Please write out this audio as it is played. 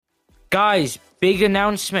Guys, big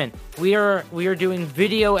announcement. We are doing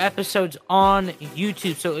video episodes on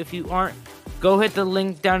YouTube. So if you aren't, go hit the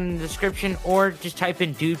link down in the description or just type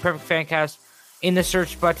in Dude Perfect Fancast in the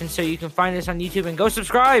search button so you can find us on YouTube and go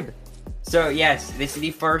subscribe. So yes, this is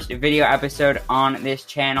the first video episode on this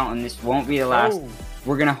channel, and this won't be the last.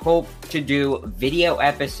 We're gonna hope to do video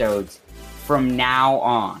episodes from now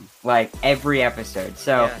on, like every episode.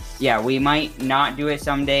 So yeah, we might not do it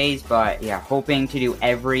some days, but yeah, hoping to do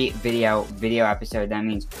every video episode. That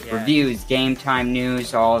means reviews, game time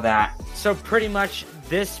news, all that. So pretty much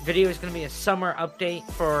this video is gonna be a summer update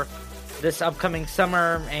for this upcoming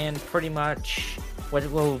summer, and pretty much what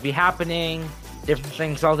will be happening, different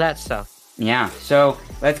things, all that stuff. Yeah, so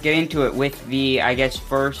let's get into it with the, I guess,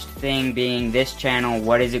 first thing being this channel.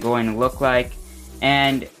 What is it going to look like?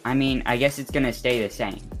 And, I mean, I guess it's going to stay the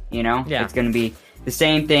same, you know? Yeah. It's going to be the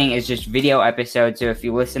same thing. It's just video episodes. So if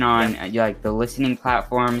you listen on, like, the listening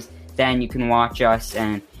platforms, then you can watch us.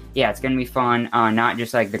 And, yeah, it's going to be fun. Not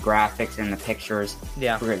just, like, the graphics and the pictures.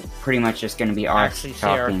 Yeah. We're pretty much just going to be us actually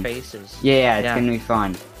talking. See our faces. Yeah, it's going to be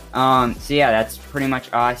fun. So yeah, that's pretty much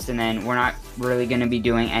us, and then we're not really going to be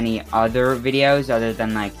doing any other videos other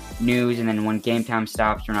than like news, and then when game time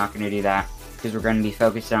stops, we're not going to do that because we're going to be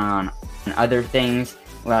focused on other things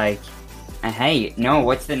like, hey, no,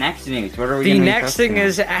 what's the next news? What are we The gonna be next thing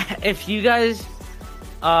focusing is, if you guys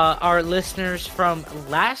are listeners from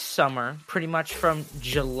last summer, pretty much from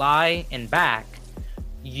July and back,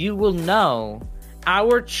 you will know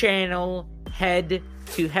our channel head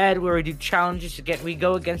to head where we do challenges we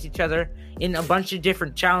go against each other in a bunch of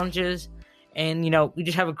different challenges, and you know, we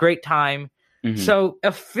just have a great time. So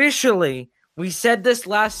officially we said this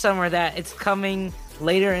last summer that it's coming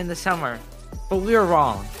later in the summer, but we were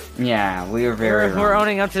wrong. Yeah, we were very wrong. We're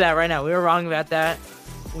owning up to that right now. We were wrong about that.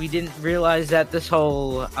 We didn't realize that this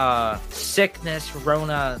whole sickness,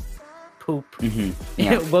 Rona poop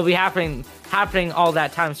will be happening all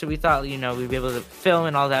that time, so we thought, you know, we'd be able to film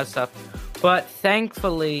and all that stuff. But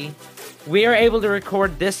thankfully, we are able to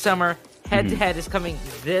record this summer. Head to Head is coming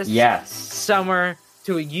this summer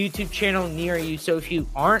to a YouTube channel near you. So if you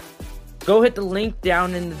aren't, go hit the link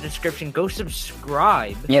down in the description. Go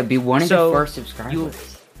subscribe. Yeah, be one of the first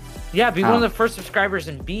subscribers. Be one of the first subscribers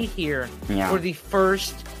and be here for the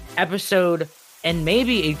first episode. And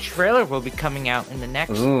maybe a trailer will be coming out in the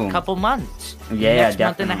next couple months. Next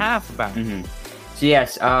month and a half about. So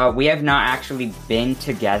yes, we have not actually been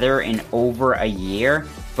together in over a year,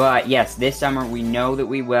 but yes, this summer we know that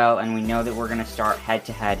we will, and we know that we're going to start Head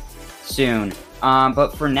to Head soon. But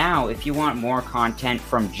for now, if you want more content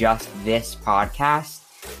from just this podcast,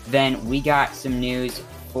 then we got some news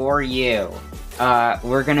for you.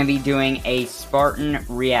 We're going to be doing a Spartan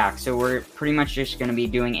React, so we're pretty much just going to be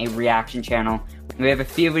doing a reaction channel. We have a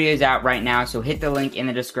few videos out right now, so hit the link in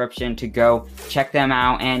the description to go check them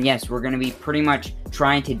out. And yes, we're going to be pretty much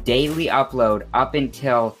trying to daily upload up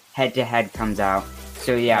until Head to Head comes out.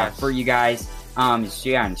 So yeah, for you guys,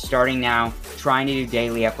 starting now, trying to do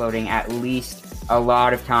daily uploading at least a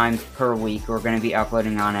lot of times per week. We're going to be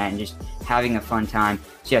uploading on it and just having a fun time.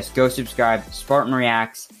 So yes, go subscribe. Spartan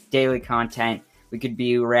Reacts, daily content. We could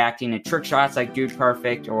be reacting to trick shots like Dude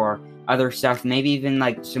Perfect or other stuff, maybe even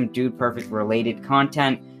like some Dude Perfect related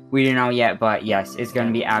content. We don't know yet, but yes, it's going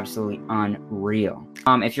to be absolutely unreal.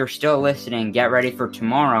 If you're still listening, get ready for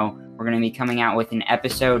tomorrow. We're going to be coming out with an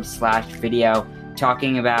episode/video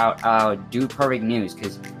talking about Dude Perfect news,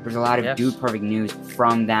 because there's a lot of Dude Perfect news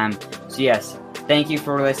from them. So yes, thank you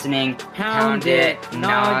for listening. Pound it,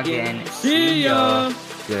 noggin. See ya.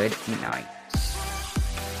 Good night.